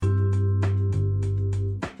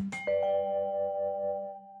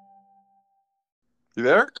You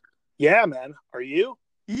there? Yeah, man. Are you?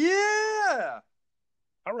 Yeah.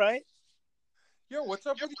 All right. Yo, what's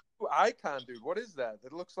up with you, icon, dude? What is that?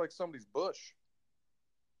 It looks like somebody's bush.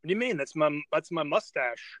 What do you mean? That's my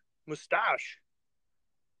mustache. Mustache.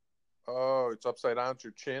 Oh, it's upside down to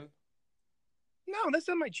your chin. No, that's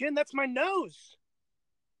not my chin. That's my nose.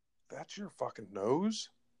 That's your fucking nose.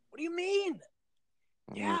 What do you mean?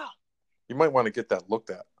 Mm, Yeah. you might want to get that looked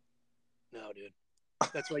at. No, dude.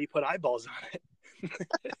 That's why you put eyeballs on it.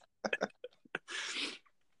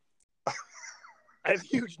 I have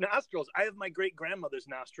huge nostrils. I have my great grandmother's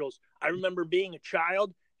nostrils. I remember being a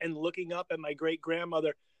child and looking up at my great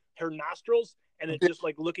grandmother, her nostrils, and it just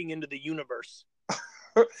like looking into the universe.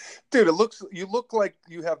 Dude, you look like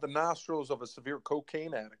you have the nostrils of a severe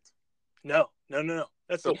cocaine addict. No.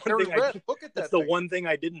 That's the one They're thing red. Look at that's that the thing. one thing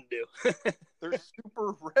I didn't do. They're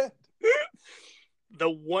super red. The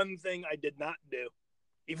one thing I did not do,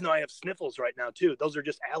 even though I have sniffles right now too. Those are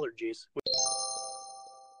just allergies.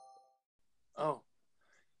 Oh.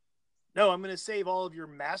 No, I'm going to save all of your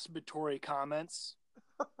masturbatory comments.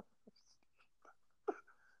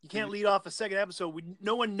 You can't lead off a second episode.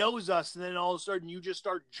 No one knows us, and then all of a sudden you just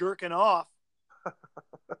start jerking off.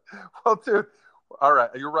 Well, dude, all right,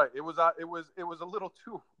 you're right. It was a little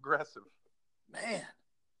too aggressive. Man.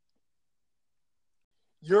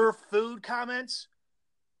 Your food comments,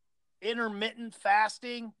 intermittent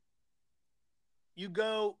fasting,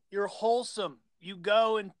 you're wholesome. You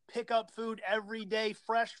go and pick up food every day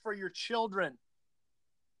fresh for your children.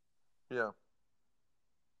 Yeah,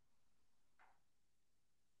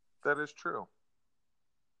 that is true.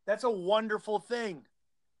 That's a wonderful thing.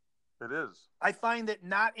 It is. I find it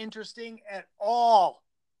not interesting at all.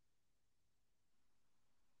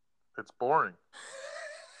 It's boring.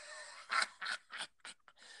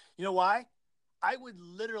 You know why? I would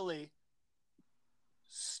literally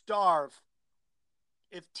starve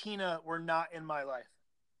if Tina were not in my life.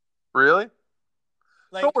 Really?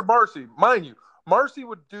 Like, So would Marcy. Mind you, Marcy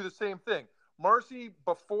would do the same thing. Marcy,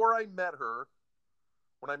 before I met her,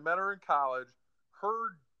 when I met her in college,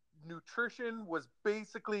 her nutrition was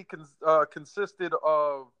basically consisted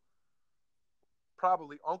of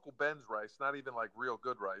probably Uncle Ben's rice, not even like real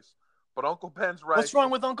good rice, but Uncle Ben's rice. what's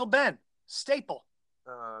wrong with Uncle Ben? Staple.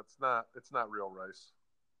 It's not real rice.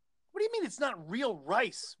 What do you mean it's not real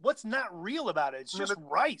rice? What's not real about it? It's just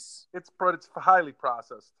rice. It's highly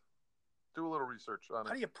processed. Do a little research on it.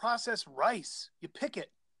 How do you process rice? You pick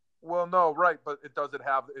it. Well, no, right, but is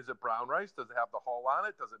it brown rice? Does it have the hull on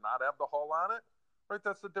it? Does it not have the hull on it? Right,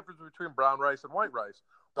 that's the difference between brown rice and white rice.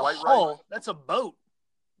 The white hull, rice, that's a boat.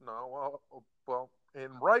 No, well,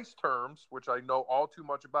 in rice terms, which I know all too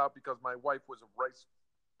much about because my wife was a rice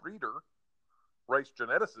breeder, rice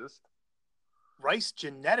geneticist. Rice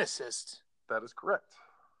geneticist? That is correct.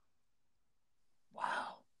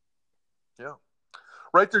 Wow. Yeah.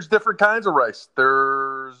 Right, there's different kinds of rice.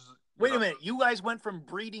 Wait a minute. You guys went from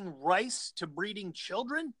breeding rice to breeding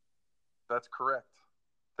children? That's correct.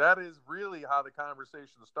 That is really how the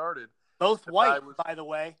conversation started. Both white, by the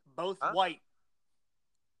way. Both white.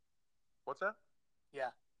 What's that? Yeah,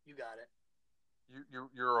 you got it.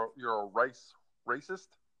 You're a rice racist?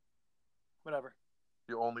 Whatever.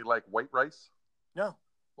 You only like white rice? No.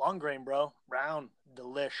 Long grain, bro. Brown.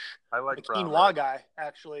 Delish. I like I'm a brown quinoa rice. guy,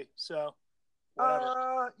 actually. So,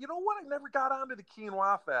 whatever. You know what? I never got onto the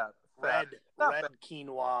quinoa fat. Red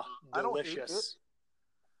quinoa. Delicious.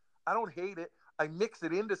 I don't hate it. I mix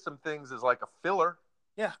it into some things as like a filler.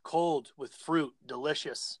 Yeah, cold with fruit.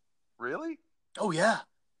 Delicious. Really? Oh, yeah.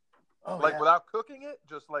 Oh, like without cooking it?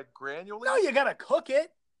 Just like granularly? No, you got to cook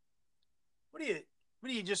it. What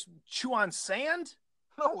do you just chew on sand?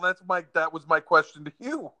 No, that was my question to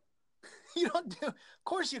you. You don't do. Of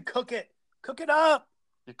course, you cook it. Cook it up.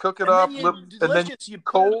 You cook it up, delicious. And then you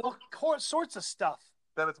cold. Put all sorts of stuff.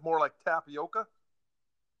 Then it's more like tapioca.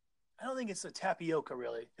 I don't think it's a tapioca,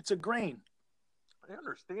 really. It's a grain. I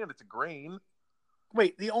understand it's a grain.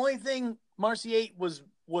 Wait, the only thing Marcy ate was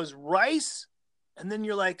rice, and then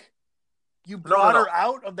you're like, you brought her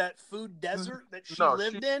out of that food desert that she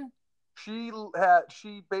lived in.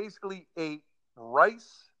 She basically ate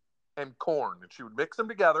rice and corn, and she would mix them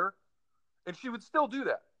together, and she would still do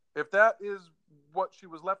that. If that is what she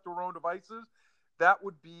was left to her own devices, that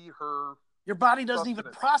would be her. Your body doesn't even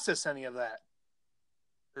process any of that.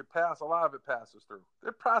 A lot of it passes through.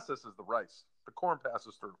 It processes the rice. The corn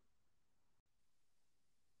passes through.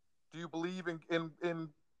 Do you believe in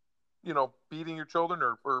beating your children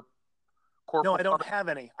or No, I don't have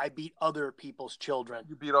any. I beat other people's children.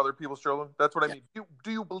 You beat other people's children? That's what I mean.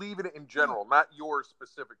 Do you believe in it in general, not your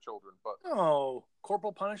specific children, but no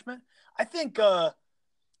corporal punishment? I think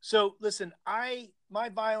So listen, my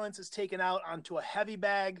violence is taken out onto a heavy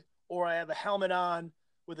bag, or I have a helmet on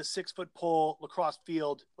with a 6-foot pole, lacrosse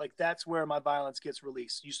field. Like that's where my violence gets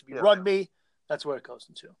released. It used to be rugby. That's where it goes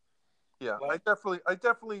into. Yeah, right? I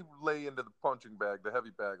definitely lay into the punching bag, the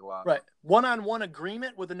heavy bag a lot. Right. One-on-one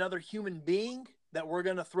agreement with another human being that we're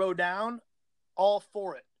going to throw down, all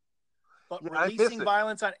for it. But releasing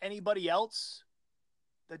violence on anybody else,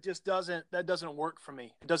 that doesn't work for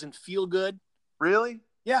me. It doesn't feel good. Really?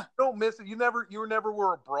 Yeah. You don't miss it. You never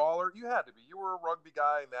were a brawler. You had to be. You were a rugby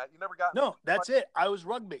guy and that. You never got. No, that's it. I was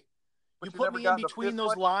rugby. You put me in between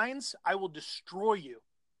those lines, I will destroy you.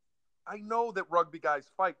 I know that rugby guys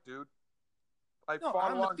fight, dude. I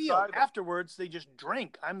fought on the field. Afterwards, they just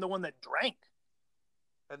drink. I'm the one that drank.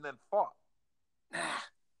 And then fought.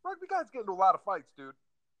 Rugby guys get into a lot of fights, dude.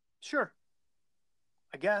 Sure.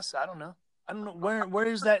 I guess. I don't know. Where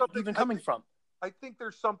is that even coming from? I think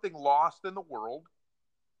there's something lost in the world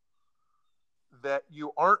that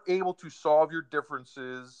you aren't able to solve your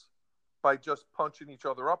differences by just punching each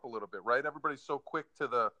other up a little bit, right? Everybody's so quick to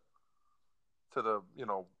the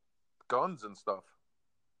guns and stuff.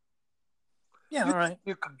 Yeah, all right.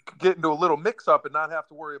 You could get into a little mix-up and not have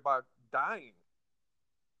to worry about dying.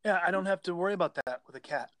 Yeah, I don't have to worry about that with a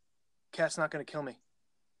cat. Cat's not going to kill me.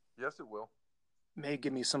 Yes, it will. May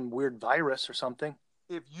give me some weird virus or something.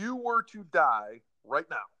 If you were to die right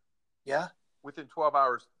now, yeah, within 12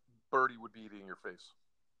 hours, Birdie would be eating your face.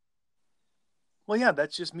 Well, yeah,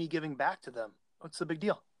 that's just me giving back to them. What's the big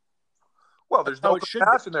deal? Well, there's no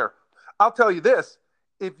compassion there. I'll tell you this.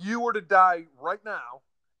 If you were to die right now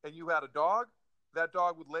and you had a dog, that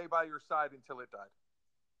dog would lay by your side until it died.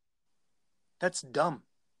 That's dumb.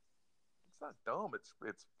 It's not dumb.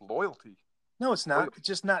 It's loyalty. No, it's not. Loyalty. It's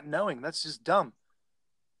just not knowing. That's just dumb.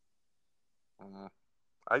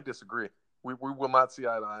 I disagree. We will not see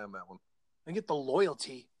eye to eye on that one. I get the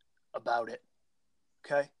loyalty about it.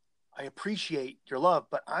 Okay? I appreciate your love,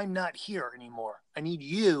 but I'm not here anymore. I need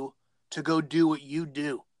you to go do what you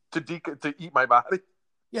do. To eat my body?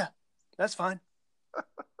 Yeah, that's fine.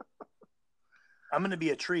 I'm going to be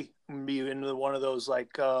a tree. I'm going to be in one of those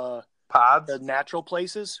like pods, the natural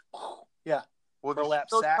places. Yeah. Well, burlap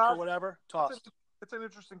sack or whatever. Tossed. It's an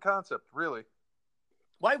interesting concept, really.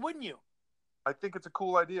 Why wouldn't you? I think it's a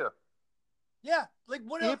cool idea. Yeah, like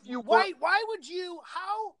what? Why would you?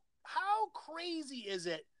 How crazy is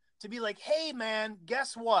it to be like, hey man,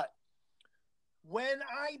 guess what? When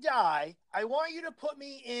I die, I want you to put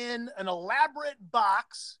me in an elaborate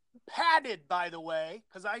box, padded by the way,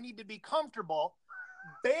 because I need to be comfortable.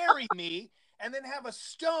 Bury me, and then have a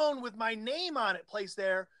stone with my name on it placed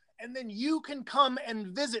there, and then you can come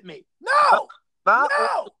and visit me. No,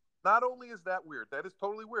 no. Not only is that weird, that is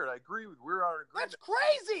totally weird. I agree with we are agreeing. That's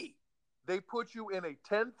crazy. They put you in a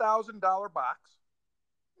 $10,000 box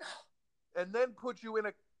and then put you in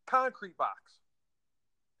a concrete box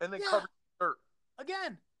and then cover dirt.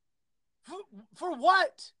 Again, for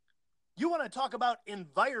what? You want to talk about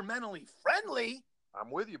environmentally friendly?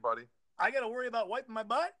 I'm with you, buddy. I got to worry about wiping my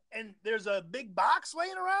butt and there's a big box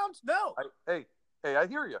laying around? No. Hey, I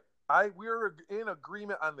hear you. We're in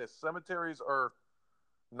agreement on this. Cemeteries are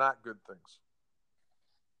not good things.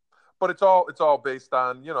 But it's all based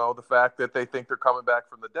on, the fact that they think they're coming back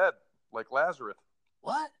from the dead, like Lazarus.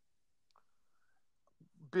 What?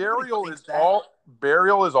 Burial is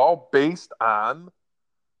all based on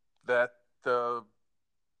that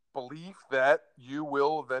belief that you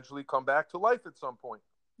will eventually come back to life at some point.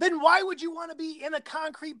 Then why would you want to be in a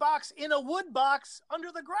concrete box, in a wood box, under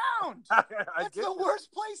the ground? That's the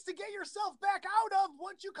worst place to get yourself back out of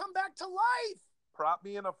once you come back to life. Prop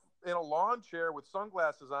me in a lawn chair with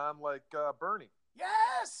sunglasses on like Bernie.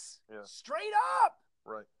 Yes. Yeah. Straight up.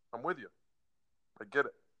 Right. I'm with you. I get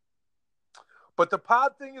it. But the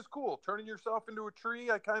pod thing is cool. Turning yourself into a tree,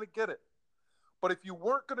 I kind of get it. But if you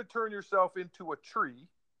weren't going to turn yourself into a tree,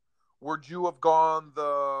 would you have gone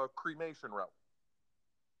the cremation route?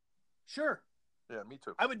 Sure. Yeah, me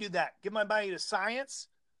too. I would do that. Give my body to science.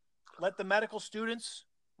 Let the medical students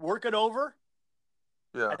work it over.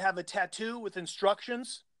 Yeah. I'd have a tattoo with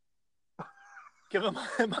instructions. Give them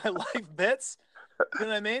my life bits. You know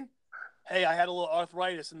what I mean? Hey, I had a little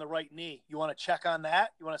arthritis in the right knee. You want to check on that?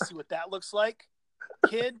 You want to see what that looks like?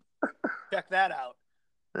 Kid, check that out.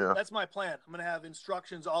 Yeah. That's my plan. I'm going to have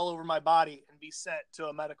instructions all over my body and be sent to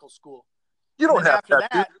a medical school. You don't have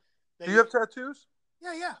tattoos. Do you have tattoos?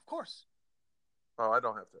 Yeah, of course. Oh, I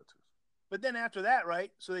don't have tattoos. But then after that,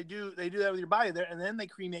 right? So they do that with your body there, and then they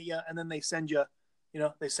cremate you, and then they send you,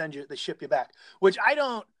 they ship you back. Which I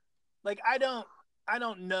don't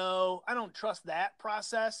know. I don't trust that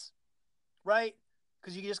process, right?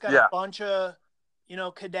 Because you just got a bunch of,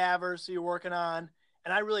 cadavers you're working on.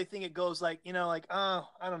 And I really think it goes like, I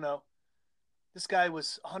don't know. This guy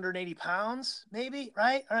was 180 pounds, maybe,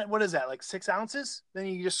 right? All right, what is that, like 6 ounces? Then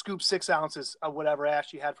you just scoop 6 ounces of whatever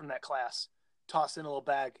ash you had from that class, toss it in a little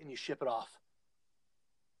bag, and you ship it off.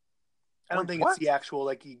 I don't think it's the actual,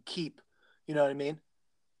 like, you keep, you know what I mean?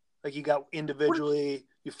 Like, you got individually,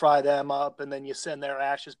 you fry them up, and then you send their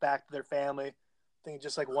ashes back to their family. I think it's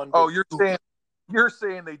just like one big you're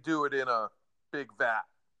saying they do it in a big vat,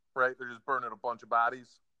 right? They're just burning a bunch of bodies?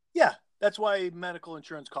 Yeah, that's why medical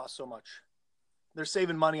insurance costs so much. They're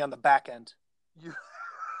saving money on the back end.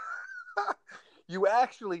 You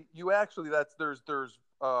actually there's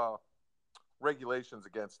regulations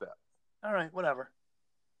against that. All right, whatever.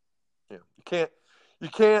 Yeah, you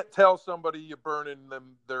can't tell somebody you're burning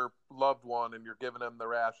them their loved one and you're giving them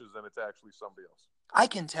their ashes and it's actually somebody else. I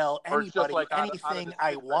can tell anybody like anything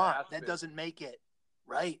I want. That doesn't make it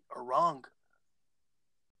right or wrong.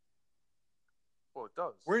 Well, it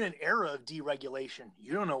does. We're in an era of deregulation.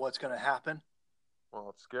 You don't know what's going to happen.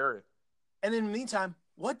 Well, it's scary. And in the meantime,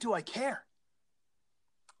 what do I care?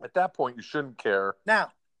 At that point, you shouldn't care.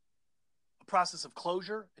 Now, a process of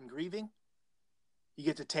closure and grieving. You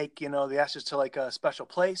get to take, the ashes to like a special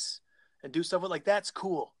place and do stuff with, like, that's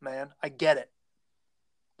cool, man. I get it.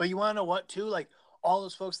 But you want to know what, too? Like, all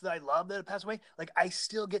those folks that I love that have passed away, like, I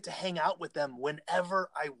still get to hang out with them whenever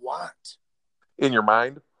I want. In your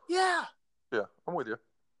mind? Yeah. Yeah, I'm with you.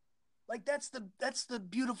 Like, that's the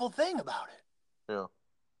beautiful thing about it. Yeah.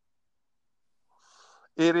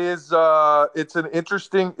 It is it's an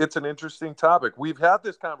interesting topic. We've had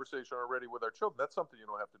this conversation already with our children. That's something you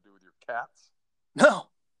don't have to do with your cats. No,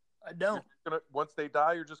 I don't. Once they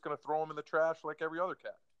die, you're just going to throw them in the trash like every other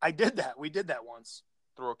cat. I did that. We did that once.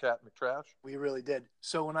 Throw a cat in the trash? We really did.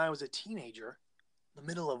 So when I was a teenager, in the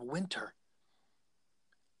middle of winter,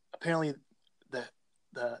 apparently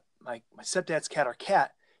my stepdad's cat, our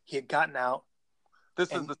cat, he had gotten out.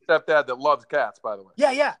 This is the stepdad that loves cats, by the way.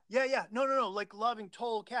 Yeah. No. Like loving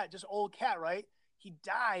total cat, just old cat, right? He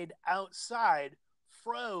died outside,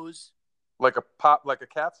 froze. Like a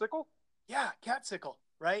cat sickle? Yeah, cat sickle,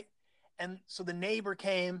 right? And so the neighbor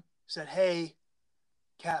came, said, "Hey,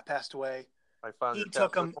 cat passed away." He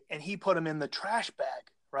took him and he put him in the trash bag,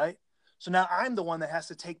 right? So now I'm the one that has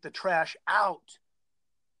to take the trash out.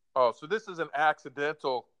 Oh, so this is an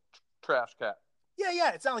accidental trash cat.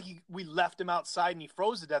 Yeah. It's not like we left him outside and he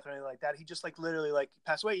froze to death or anything like that. He just like literally like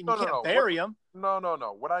passed away and you can't bury him.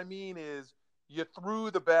 No. What I mean is you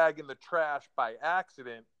threw the bag in the trash by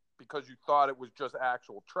accident because you thought it was just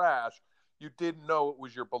actual trash. You didn't know it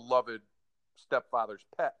was your beloved stepfather's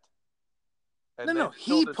pet. And no.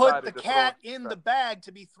 He put the cat in the bag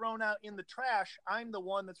to be thrown out in the trash. I'm the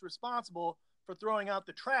one that's responsible for throwing out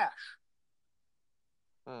the trash.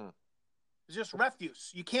 It's just refuse.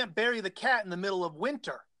 You can't bury the cat in the middle of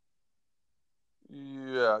winter.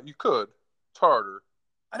 Yeah, you could. It's harder.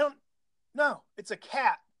 No, it's a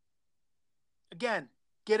cat. Again,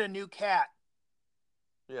 get a new cat.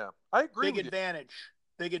 Yeah, I agree. Big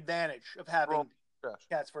advantage of having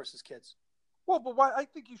cats versus kids. Well, but why? I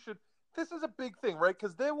think you should. This is a big thing, right?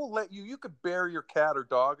 Because they will let you. You could bury your cat or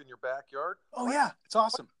dog in your backyard. Oh yeah, it's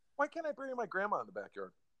awesome. Why can't I bury my grandma in the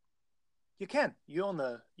backyard? You can. You own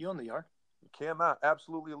the yard. You cannot.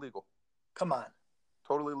 Absolutely illegal. Come on.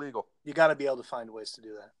 Totally illegal. You got to be able to find ways to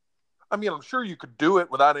do that. I mean, I'm sure you could do it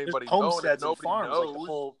without anybody knowing. Homesteads and farms, like the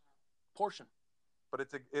whole portion. But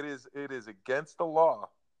it is against the law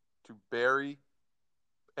to bury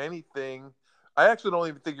anything. I actually don't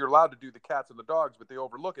even think you're allowed to do the cats and the dogs, but they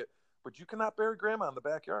overlook it. But you cannot bury grandma in the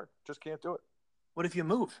backyard. Just can't do it. What if you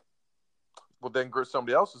move? Well, then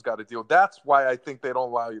somebody else has got to deal. That's why I think they don't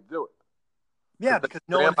allow you to do it. Yeah, because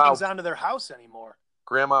no one hangs onto their house anymore.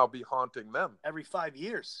 Grandma will be haunting them. Every 5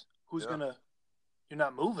 years. You're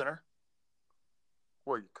not moving her.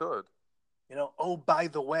 Well, you could. Oh, by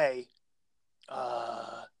the way,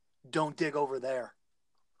 don't dig over there.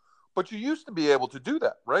 But you used to be able to do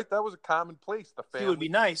that, right? That was a common place. The family. It would be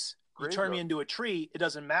nice. You turn me into a tree, it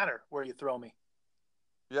doesn't matter where you throw me.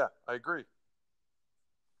 Yeah, I agree.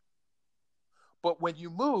 But when you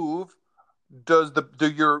move, do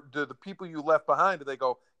the people you left behind, do they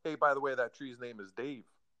go, "Hey, by the way, that tree's name is Dave"?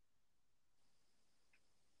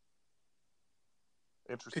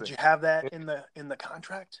 Interesting. Could you have that in the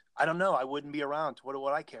contract? I don't know. I wouldn't be around. What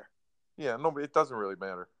would I care? Yeah, no, it doesn't really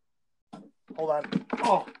matter. Hold on.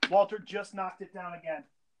 Oh, Walter just knocked it down again.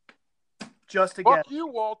 Just again. Fuck you,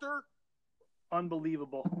 Walter.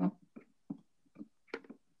 Unbelievable.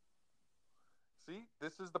 See,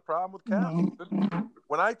 this is the problem with cats.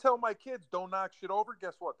 When I tell my kids don't knock shit over,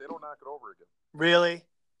 guess what? They don't knock it over again. Really?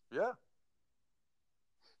 Yeah.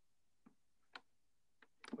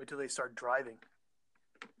 Wait till they start driving.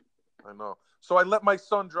 I know. So I let my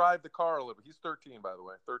son drive the car a little. He's 13, by the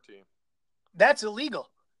way. 13. That's illegal.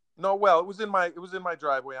 No, well, it was in my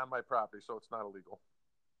driveway on my property, so it's not illegal.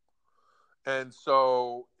 And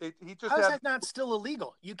so he just How is that not still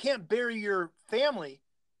illegal? You can't bury your family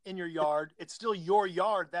in your yard. It's still your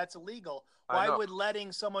yard. That's illegal. Why would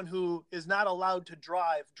letting someone who is not allowed to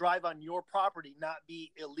drive on your property not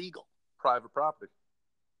be illegal? Private property.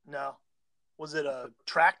 No. Was it a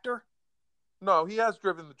tractor? No, he has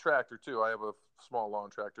driven the tractor too. I have a small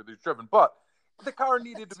lawn tractor that he's driven, but the car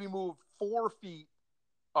needed to be moved 4 feet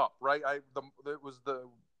up, right? It was the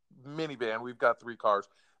minivan. We've got 3 cars.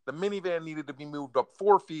 The minivan needed to be moved up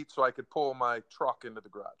 4 feet so I could pull my truck into the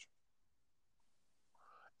garage.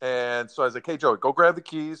 And so I was like, "Hey, Joey, go grab the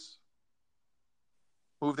keys.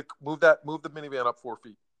 Move the minivan up 4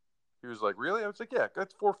 feet." He was like, "Really?" I was like, "Yeah,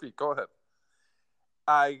 that's 4 feet. Go ahead."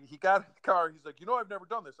 He got in the car. He's like, "I've never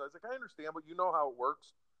done this." I was like, "I understand, but you know how it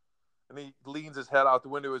works." And he leans his head out the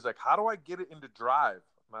window. He's like, "How do I get it into drive?"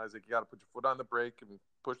 And I was like, "You got to put your foot on the brake and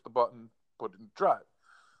push the button, put it in drive."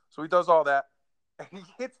 So he does all that. And he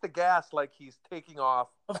hits the gas like he's taking off.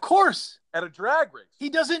 Of course. At a drag race. He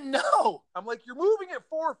doesn't know. I'm like, "You're moving at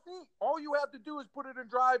 4 feet. All you have to do is put it in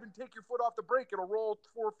drive and take your foot off the brake. It'll roll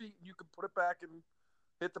 4 feet and you can put it back and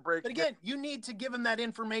hit the brake." But again, you need to give him that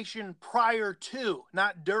information prior to,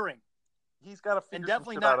 not during. He's got to figure and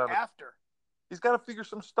definitely some shit not out after. He's got to figure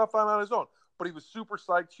some stuff out on his own. But he was super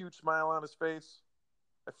psyched, huge smile on his face.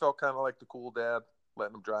 I felt kind of like the cool dad,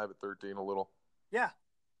 letting him drive at 13 a little. Yeah.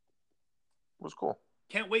 It was cool.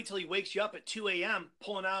 Can't wait till he wakes you up at 2 a.m.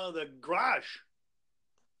 pulling out of the garage.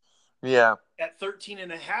 Yeah. At 13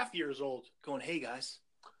 and a half years old, going, "Hey, guys."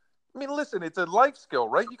 I mean, listen, it's a life skill,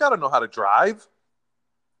 right? You got to know how to drive.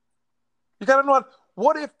 You got to know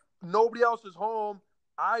what if nobody else is home,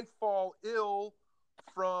 I fall ill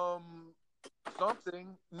from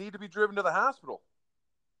something, need to be driven to the hospital.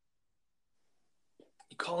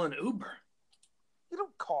 You call an Uber. You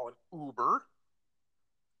don't call an Uber.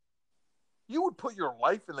 You would put your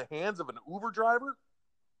life in the hands of an Uber driver?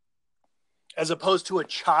 As opposed to a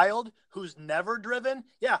child who's never driven?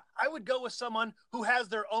 Yeah, I would go with someone who has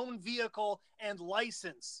their own vehicle and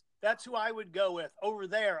license. That's who I would go with over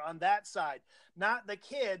there on that side. Not the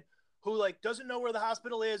kid who doesn't know where the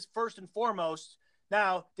hospital is first and foremost.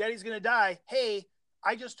 Now, daddy's going to die. Hey,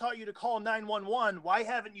 I just taught you to call 911. Why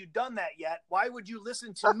haven't you done that yet? Why would you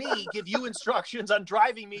listen to me give you instructions on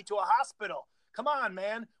driving me to a hospital? Come on,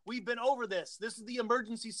 man. We've been over this. This is the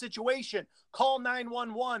emergency situation. Call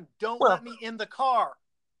 911. Don't let me in the car.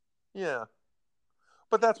 Yeah.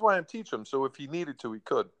 But that's why I'm teaching him. So if he needed to, he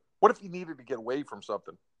could. What if he needed to get away from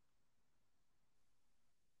something?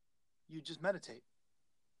 You just meditate.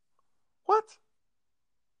 What?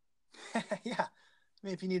 Yeah. I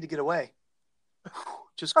mean, if you need to get away,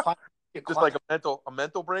 just quiet. Just like a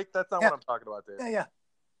mental break? That's not what I'm talking about, Dave. Yeah.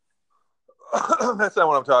 That's not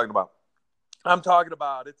what I'm talking about. I'm talking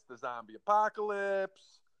about it's the zombie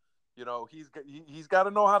apocalypse. He's got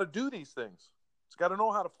to know how to do these things. He's got to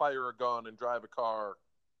know how to fire a gun and drive a car.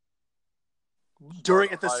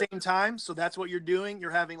 At the same time, so that's what you're doing? You're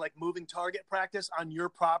having moving target practice on your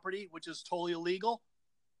property, which is totally illegal?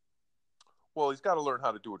 Well, he's got to learn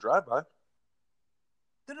how to do a drive-by.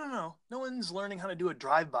 No. No one's learning how to do a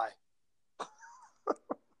drive-by.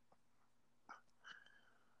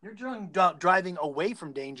 You're driving away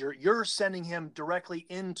from danger. You're sending him directly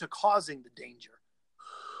into causing the danger.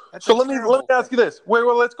 So let me ask you this. Wait,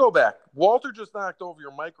 well, let's go back. Walter just knocked over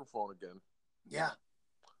your microphone again. Yeah.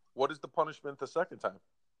 What is the punishment the second time?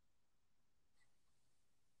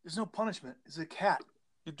 There's no punishment. It's a cat.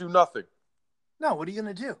 You do nothing. No, what are you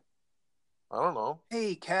going to do? I don't know.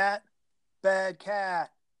 Hey, cat. Bad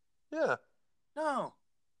cat. Yeah. No.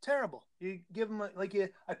 Terrible. You give him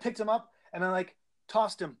I picked him up and I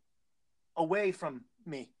tossed him away from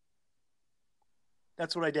me.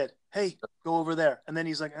 That's what I did. Hey, go over there. And then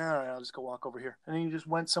he's like, all right, I'll just go walk over here. And then he just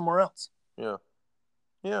went somewhere else. Yeah.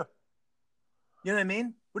 Yeah. You know what I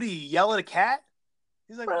mean? What do you yell at a cat?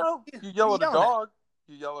 He's like, well, you yell at a dog.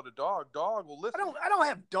 You yell at a dog. Dog will listen. I don't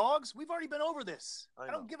have dogs. We've already been over this. I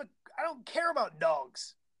don't care about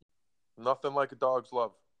dogs. Nothing like a dog's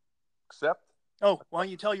love. Except. Oh, why don't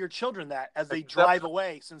you tell your children that as they drive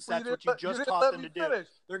away, since that's what you just taught them to do.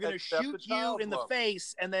 They're going to shoot you in the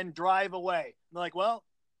face and then drive away. And they're like, well,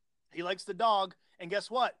 he likes the dog. And guess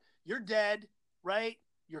what? You're dead, right?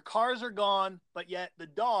 Your cars are gone, but yet the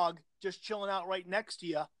dog just chilling out right next to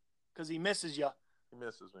you because he misses you. He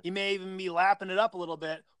misses me. He may even be lapping it up a little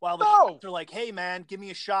bit while the cats are like, hey, man, give me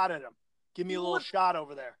a shot at him. Give me a little shot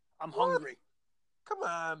over there. I'm hungry. Come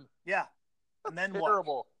on. Yeah. And then what?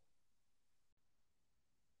 Terrible.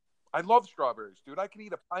 I love strawberries, dude. I can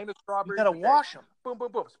eat a pint of You strawberries. gotta a day. wash them. Boom,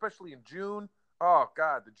 boom, boom. Especially in June. Oh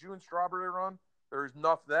God, the June strawberry run. There is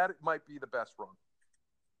enough that it might be the best run.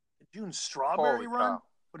 The June strawberry Holy run? cow.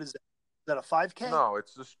 What is that? Is that a 5K? No,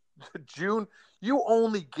 it's just June. You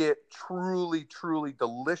only get truly, truly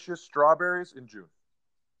delicious strawberries in June.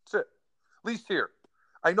 That's it. At least here.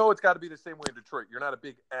 I know it's got to be the same way in Detroit. You're not a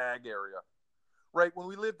big ag area, right? When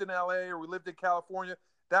we lived in LA or we lived in California,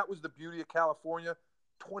 that was the beauty of California.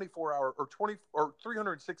 24-hour or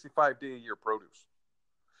 365 day a year produce.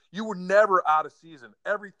 You were never out of season.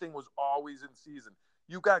 Everything was always in season.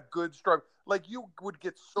 You got good strawberries. Like you would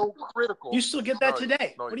get so critical. You still get that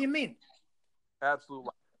today. No, what do you mean?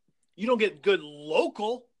 Absolutely. You don't get good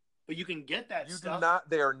local, but you can get that You stuff. do not.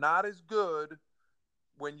 They are not as good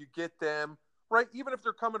when you get them, right? Even if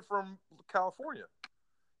they're coming from California.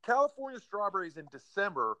 California strawberries in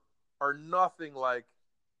December are nothing like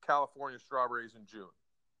California strawberries in June.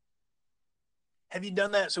 Have you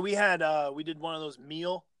done that? So we did one of those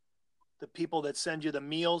the people that send you the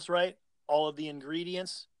meals, right? All of the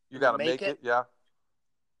ingredients. You got to make it. Yeah.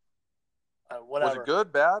 Whatever. Was it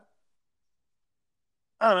good, bad?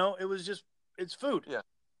 I don't know. It was just, it's food. Yeah.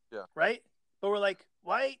 Yeah. Right? But we're like,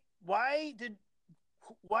 why did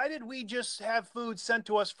we just have food sent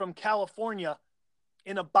to us from California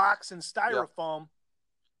in a box and styrofoam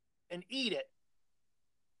and eat it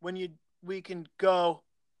when we can go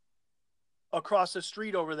across the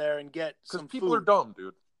street over there and get some food? Because people are dumb,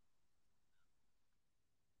 dude.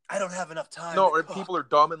 I don't have enough time. No, people are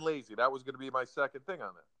dumb and lazy. That was going to be my second thing on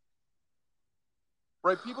that.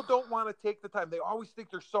 Right? People don't want to take the time. They always think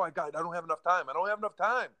I don't have enough time. I don't have enough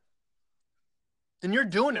time. Then you're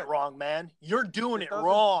doing it wrong, man. You're doing it It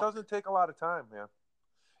wrong. doesn't take a lot of time, man.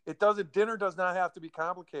 Dinner does not have to be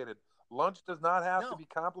complicated. Lunch does not have to be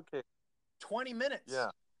complicated. 20 minutes. Yeah.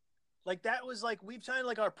 Like that was like, we've tried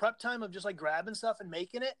like our prep time of just like grabbing stuff and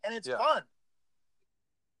making it. And it's fun.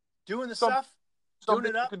 Doing the stuff. Doing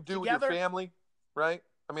it up you can do together. with your family, right?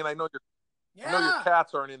 I mean, I know your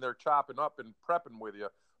cats aren't in there chopping up and prepping with you,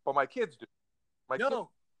 but my kids do.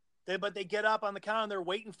 But they get up on the counter and they're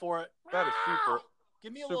waiting for it. That is super.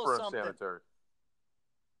 Give me a little something. Unsanitary.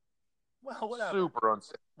 Well, whatever. Super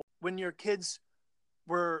unsanitary. When your kids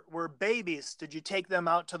were babies, did you take them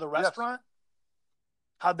out to the restaurant? Yes.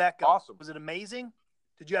 How'd that go? Awesome. Was it amazing?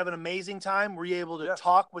 Did you have an amazing time? Were you able to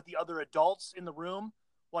talk with the other adults in the room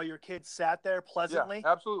while your kids sat there pleasantly?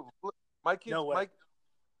 Yeah, absolutely. My kids. No way.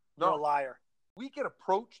 You're a liar. We get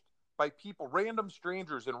approached by people, random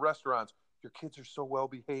strangers in restaurants. Your kids are so well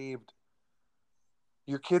behaved.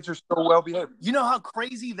 Your kids are so well behaved. You know how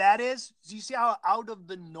crazy that is? Do you see how out of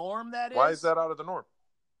the norm that is? Why is that out of the norm?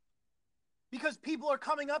 Because people are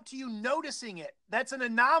coming up to you noticing it. That's an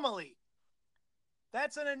anomaly.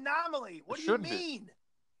 What do you mean?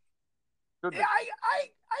 Yeah, I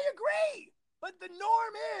agree. But the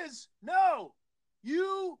norm is, no,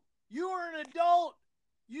 you are an adult.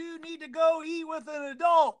 You need to go eat with an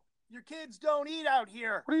adult. Your kids don't eat out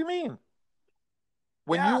here. What do you mean?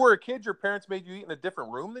 When you were a kid, your parents made you eat in a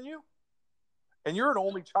different room than you? And you're an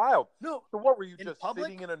only child. No. So what, were you just public?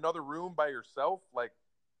 sitting in another room by yourself like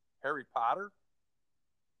Harry Potter?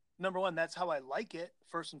 Number one, that's how I like it,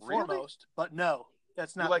 first and foremost. But no,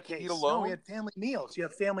 that's not the case. To eat alone? No, we had family meals. You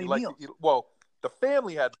have family meals. The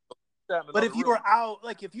family had But if you were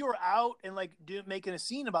out, and like making a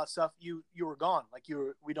scene about stuff, you were gone. Like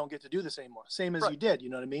we don't get to do this anymore. Same as you did. You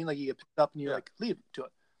know what I mean? Like you get picked up and you like leave to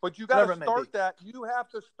it. But you got to start that. You have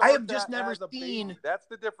to start. I have just never seen. Baby. That's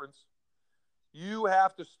the difference. You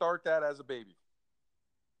have to start that as a baby.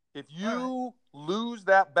 If you lose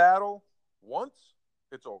that battle once,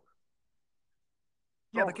 it's over.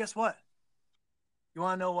 Yeah, but guess what? You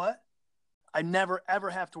want to know what? I never ever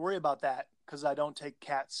have to worry about that because I don't take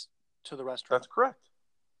cats to the restaurant. That's correct.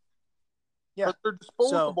 Yeah, but they're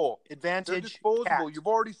disposable. So, advantage. They're disposable. Cat. You've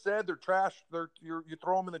already said they're trash. You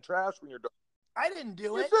throw them in the trash when you're done. I didn't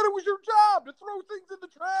do it. You said it was your job to throw things in the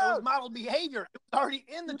trash. It was model behavior. It was already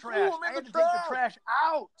in the trash. I had to take the trash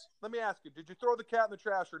out. Let me ask you, did you throw the cat in the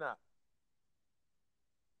trash or not?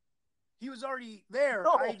 He was already there.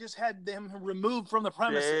 No. I just had them removed from the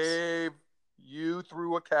premises. Dave, you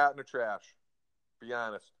threw a cat in the trash. Be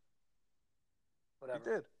honest. Whatever.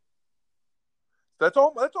 You did. That's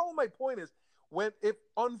all my point is. If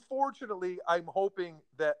unfortunately I'm hoping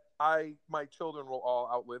that my children will all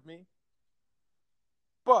outlive me.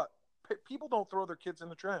 But people don't throw their kids in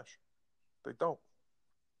the trash. They don't.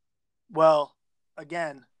 Well,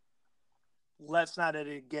 again, let's not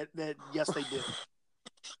get that. Yes, they do.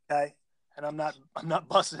 Okay, and I'm not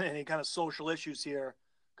busting any kind of social issues here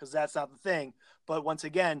because that's not the thing. But once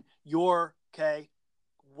again, your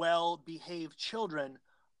well-behaved children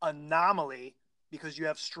anomaly because you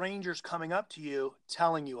have strangers coming up to you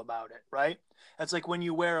telling you about it, right? That's like when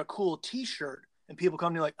you wear a cool T-shirt and people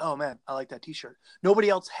come to you like, "Oh man, I like that T-shirt." Nobody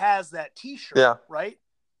else has that T-shirt, Yeah. right?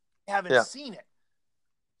 You haven't seen it.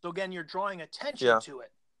 So again, you're drawing attention to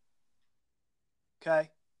it. Okay,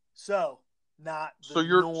 so not the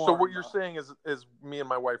norm. So what you're saying is me and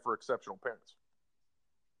my wife are exceptional parents.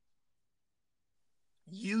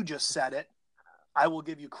 You just said it. I will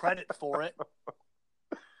give you credit for it.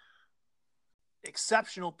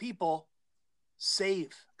 Exceptional people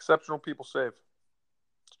save. Exceptional people save.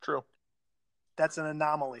 It's true. That's an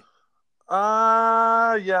anomaly.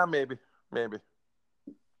 Yeah, maybe.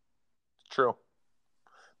 It's true.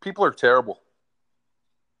 People are terrible.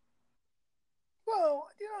 Well,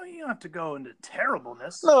 you don't have to go into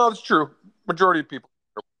terribleness. No, it's true. Majority of people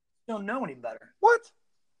don't know any better. What?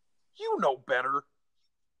 You know better.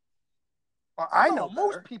 Well, I know better.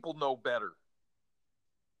 Most people know better.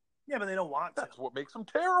 Yeah, but they don't want to. That's what makes them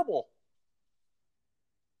terrible.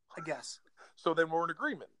 I guess. So then we're in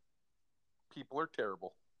agreement. People are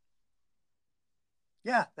terrible.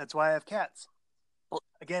 Yeah, that's why I have cats.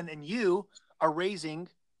 Again, and you are raising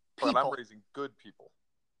people. But I'm raising good people.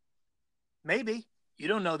 Maybe. You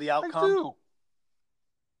don't know the outcome. I do.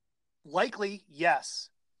 Likely, yes.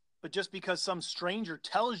 But just because some stranger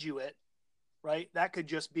tells you it, right, that could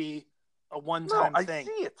just be a one-time thing.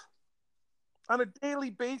 I see it on a daily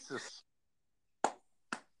basis.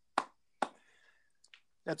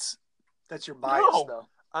 That's your bias, though.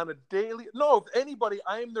 On a daily... No, if anybody,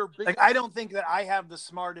 I am their biggest... Like, I don't think that I have the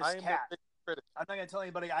smartest cat. I'm not going to tell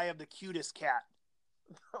anybody I have the cutest cat.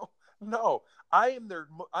 No. I am their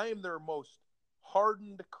most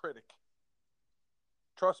hardened critic.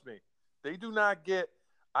 Trust me. They do not get...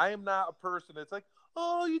 I am not a person that's like,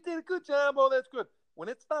 "Oh, you did a good job. Oh, that's good." When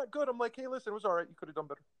it's not good, I'm like, "Hey, listen, it was all right. You could have done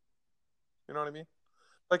better." You know what I mean?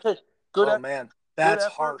 Like, hey, good. Oh, man. That's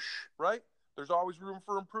effort, harsh. Right? There's always room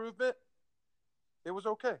for improvement. It was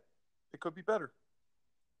okay. It could be better.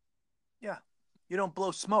 Yeah. You don't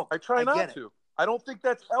blow smoke. I try not to. I don't think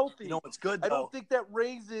that's healthy. You know what's good, though? I don't think that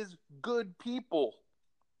raises good people.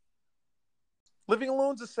 Living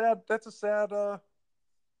alone's a sad state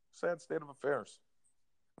of affairs.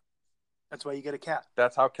 That's why you get a cat.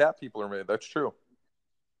 That's how cat people are made. That's true.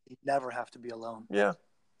 You never have to be alone. Yeah.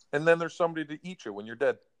 And then there's somebody to eat you when you're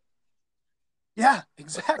dead. Yeah,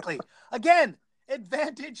 exactly. Again,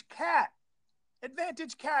 advantage cat.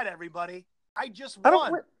 Advantage cat, everybody. I just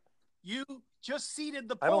won. You just ceded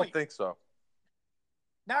the point. I don't think so.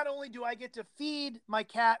 Not only do I get to feed my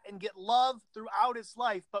cat and get love throughout its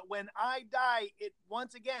life, but when I die,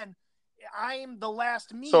 once again, I'm the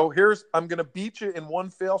last meal. So I'm going to beat you in one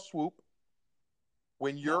fell swoop.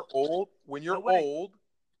 When you're old, your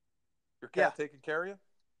cat taking care of you?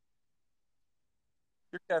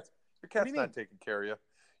 Your cat's not taking care of you.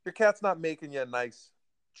 Your cat's not making you a nice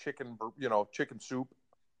chicken soup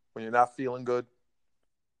when you're not feeling good.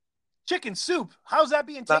 Chicken soup? How's that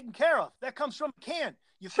being taken care of? That comes from a can.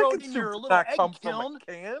 You throw it in your little egg kiln. From a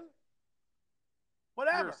can?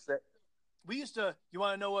 Whatever. We used to. You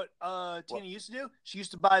want to know what Tina used to do? She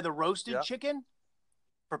used to buy the roasted chicken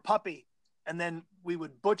for Puppy, and then we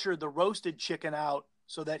would butcher the roasted chicken out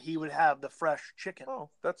so that he would have the fresh chicken. Oh,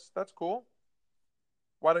 that's cool.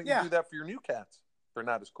 Why don't you do that for your new cats? They're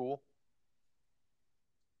not as cool.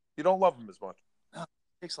 You don't love them as much. No, it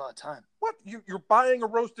takes a lot of time. What? You're buying a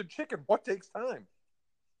roasted chicken. What takes time?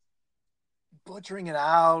 Butchering it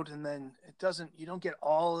out, and then you don't get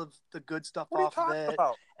all of the good stuff off of it.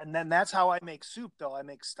 About? And then that's how I make soup, though. I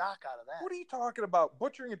make stock out of that. What are you talking about?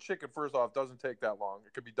 Butchering a chicken, first off, doesn't take that long.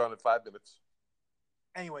 It could be done in 5 minutes.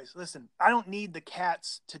 Anyways, listen, I don't need the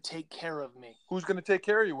cats to take care of me. Who's going to take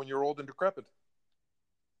care of you when you're old and decrepit?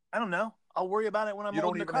 I don't know. I'll worry about it when I'm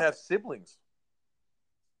old and decrepit. You don't even have siblings.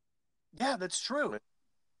 Yeah, that's true.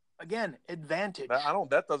 Again, advantage.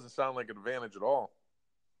 That doesn't sound like an advantage at all.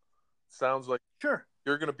 It sounds like you're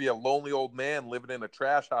going to be a lonely old man living in a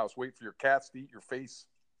trash house, wait for your cats to eat your face.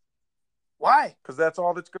 Why? Because that's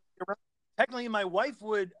all that's going to be around. Technically, my wife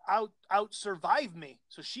would out survive me,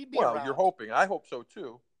 so she'd be around. Well, you're hoping. I hope so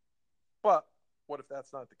too. But what if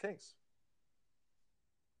that's not the case?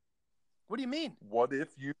 What do you mean? What if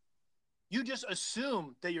you just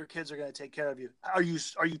assume that your kids are going to take care of you? Are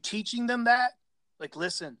you teaching them that? Like,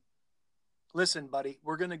 listen, buddy,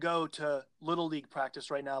 we're going to go to Little League practice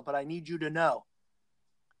right now, but I need you to know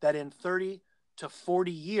that in 30 to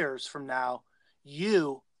 40 years from now,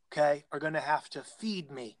 you, are going to have to feed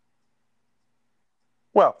me.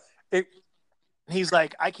 Well, And he's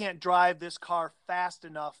like, I can't drive this car fast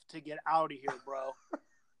enough to get out of here, bro.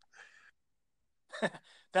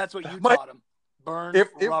 That's what you taught him. Burn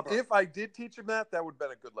rubber. If I did teach him that, that would have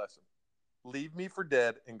been a good lesson. Leave me for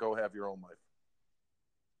dead and go have your own life.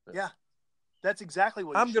 Yeah. That's exactly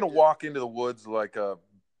what I'm going to walk into the woods like a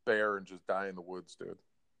bear and just die in the woods, dude.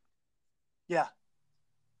 Yeah.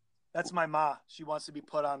 That's my ma. She wants to be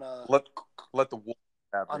put on a let the wolf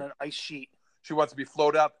have on an ice sheet. She wants to be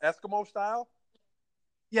floated out Eskimo style?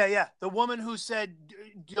 Yeah. The woman who said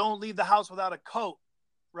don't leave the house without a coat,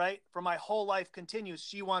 right? For my whole life continues.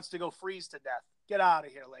 She wants to go freeze to death. Get out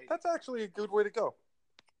of here, lady. That's actually a good way to go.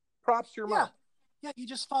 Props to your mom. Yeah, you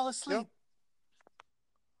just fall asleep. Yep.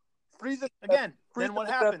 Freeze it again. Then what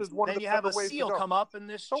happens? Then you have a seal come up and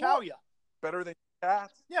this chow you. Better than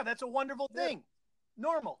cats. Yeah, that's a wonderful thing.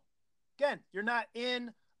 Normal. Again, you're not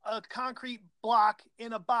in a concrete block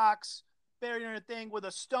in a box buried in a thing with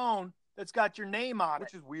a stone that's got your name on it.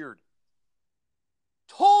 Which is weird.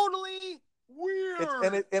 Totally weird.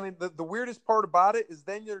 The weirdest part about it is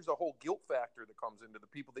then there's a whole guilt factor that comes into the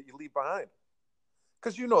people that you leave behind.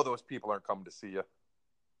 Because you know those people aren't coming to see you.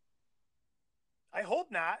 I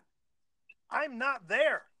hope not. I'm not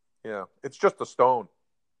there. Yeah, it's just a stone.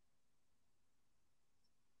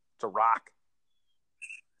 It's a rock.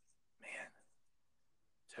 Man.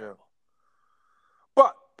 Terrible. Yeah.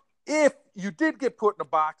 But if you did get put in a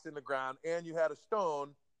box in the ground and you had a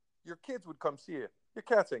stone, your kids would come see you. Your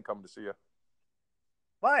cats ain't coming to see you.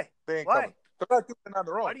 Why? They ain't coming. They're not doing it on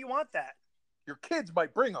their own. Why do you want that? Your kids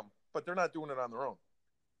might bring them, but they're not doing it on their own.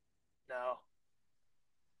 No.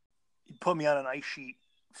 You put me on an ice sheet,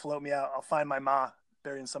 float me out. I'll find my ma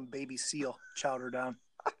burying some baby seal, chow her down.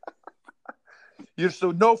 Do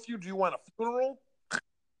you want a funeral?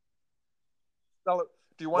 Do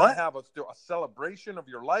you want to have a celebration of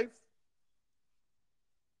your life?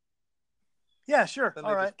 Yeah, sure. Then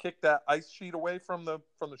they just kick that ice sheet away from the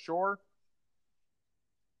shore.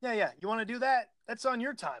 Yeah. You want to do that? That's on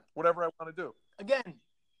your time. Whatever I want to do. Again,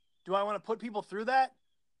 do I want to put people through that?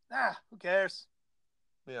 Who cares?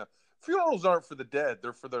 Yeah. Funerals aren't for the dead.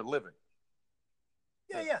 They're for their living.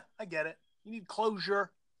 Yeah. I get it. You need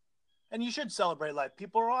closure. And you should celebrate life.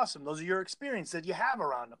 People are awesome. Those are your experiences that you have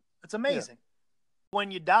around them. It's amazing. Yeah.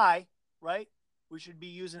 When you die, right, we should be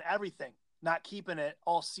using everything, not keeping it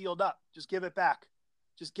all sealed up. Just give it back.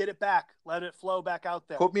 Just get it back. Let it flow back out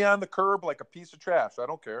there. Put me on the curb like a piece of trash. I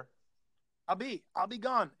don't care. I'll be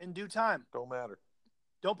gone in due time. Don't matter.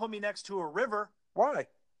 Don't put me next to a river. Why?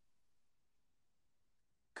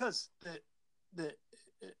 Because it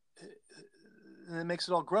makes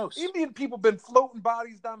it all gross. Indian people been floating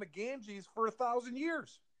bodies down the Ganges for 1,000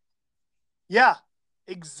 years. Yeah,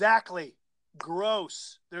 exactly.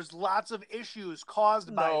 Gross. There's lots of issues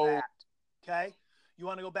caused by that. Okay? You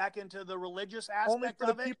want to go back into the religious aspect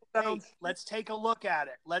of it? Hey, let's take a look at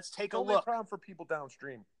it. Let's take a look. Only problem for people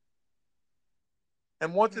downstream.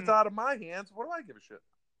 And once it's out of my hands, what do I give a shit?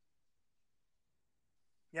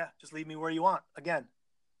 Yeah, just leave me where you want. Again,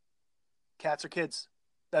 cats or kids.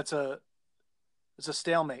 It's a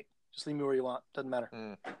stalemate. Just leave me where you want. Doesn't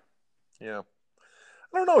matter. Yeah.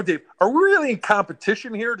 I don't know, Dave. Are we really in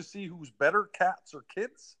competition here to see who's better, cats or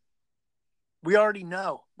kids? We already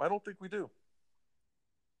know. I don't think we do.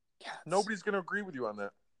 Cats. Nobody's going to agree with you on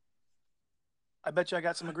that. I bet you I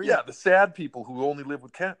got some agreement. Yeah, the sad people who only live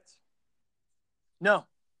with cats. No.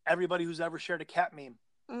 Everybody who's ever shared a cat meme.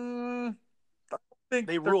 I don't think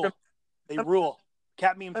they rule. They rule.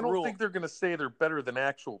 Cat memes rule. I don't think they're going to say they're better than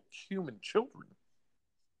actual human children.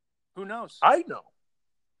 Who knows? I know.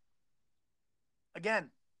 Again,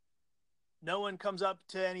 no one comes up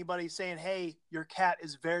to anybody saying, hey, your cat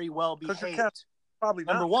is very well behaved. Probably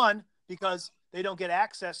not. Number one, because they don't get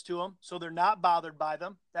access to them, so they're not bothered by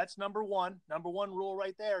them. That's number one. Number one rule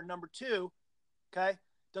right there. Number two, okay,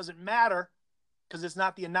 doesn't matter because it's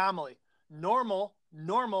not the anomaly. Normal,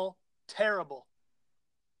 terrible.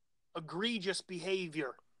 Egregious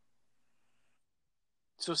behavior.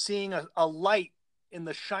 So seeing a light in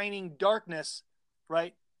the shining darkness,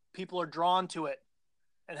 right, people are drawn to it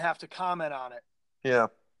and have to comment on it. Yeah.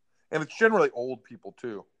 And it's generally old people,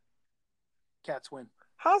 too. Cats win.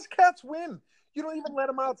 How's cats win? You don't even let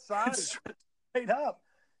them outside. Straight up.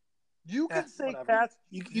 You can say whatever. Cats.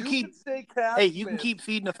 You can say cats. Hey, you win. can keep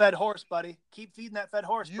feeding a fed horse, buddy. Keep feeding that fed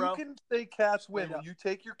horse, bro. You can say cats win when you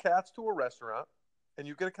take your cats to a restaurant and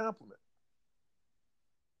you get a compliment.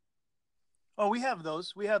 Oh, we have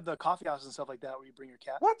those. We have the coffee house and stuff like that where you bring your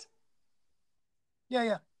cat. What?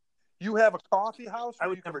 Yeah. You have a coffee house where I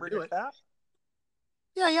would you can never bring do a it. cat?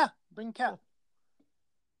 Yeah. Bring a cat.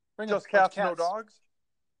 Bring Just cats, no dogs?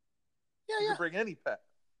 Yeah. You can bring any pet.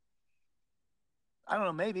 I don't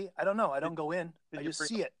know. Maybe. I don't know. I don't go in. Did I you just bring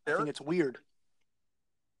see it. I there? think it's weird.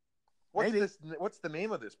 What's Maybe. this? What's the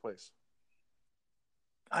name of this place?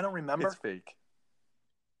 I don't remember. It's fake.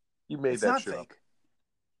 You made It's that not shit fake. up.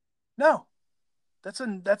 No. That's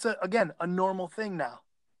again a normal thing now.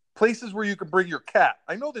 Places where you can bring your cat.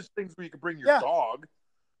 I know there's things where you can bring your dog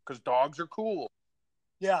because dogs are cool.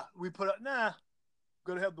 Yeah, we put up.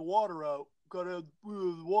 Gotta have the water out. Gotta have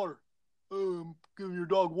the water. Give your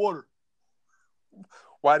dog water.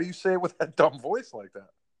 Why do you say it with that dumb voice like that?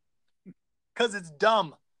 Because it's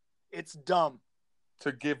dumb. It's dumb.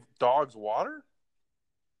 To give dogs water?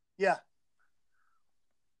 Yeah.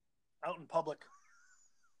 Out in public.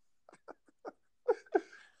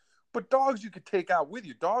 But dogs you could take out with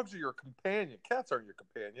you. Dogs are your companion. Cats aren't your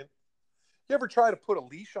companion. You ever try to put a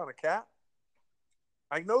leash on a cat?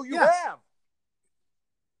 I know you have.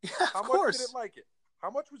 Yeah, How of much course. did it like it? How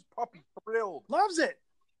much was Puppy thrilled? Loves it.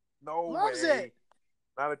 No Loves way. it.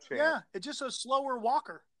 Not a chance. Yeah, it's just a slower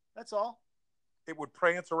walker. That's all. It would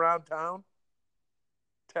prance around town,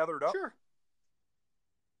 tethered up. Sure.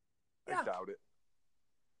 I doubt it.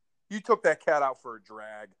 You took that cat out for a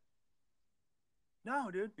drag.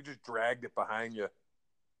 No, dude. You just dragged it behind you.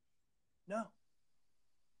 No.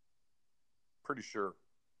 Pretty sure.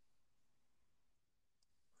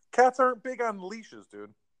 Cats aren't big on leashes,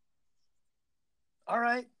 dude. All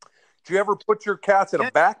right. Do you ever put your cats in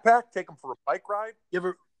a backpack, take them for a bike ride? You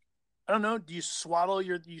ever, I don't know, do you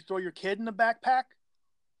you throw your kid in a backpack?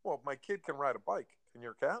 Well, my kid can ride a bike. Can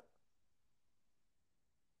your cat?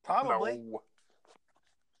 Probably. No.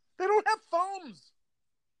 They don't have thumbs.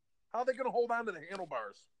 How are they going to hold on to the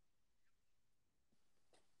handlebars?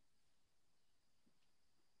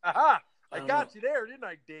 Aha! I got you there, didn't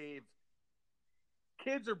I, Dave?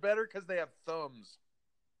 Kids are better because they have thumbs.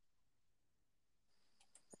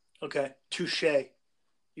 Okay, touche.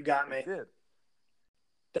 You got me. I did.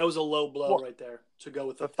 That was a low blow right there to go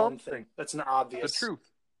with the thumb thing. That's an obvious. The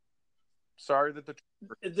truth. Sorry that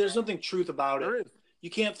there's nothing truth about there it. Is. You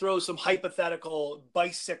can't throw some hypothetical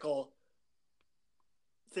bicycle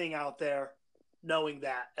thing out there knowing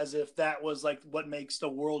that as if that was like what makes the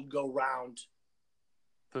world go round.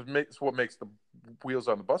 It's what makes the wheels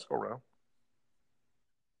on the bus go round.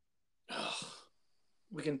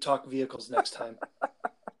 We can talk vehicles next time.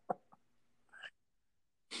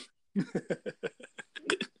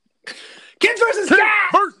 Kids versus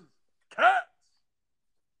cats! Versus cats!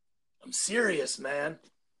 I'm serious, man.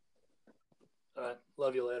 All right.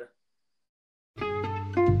 Love you later.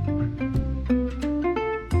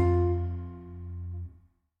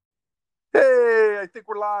 Hey, I think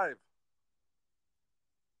we're live.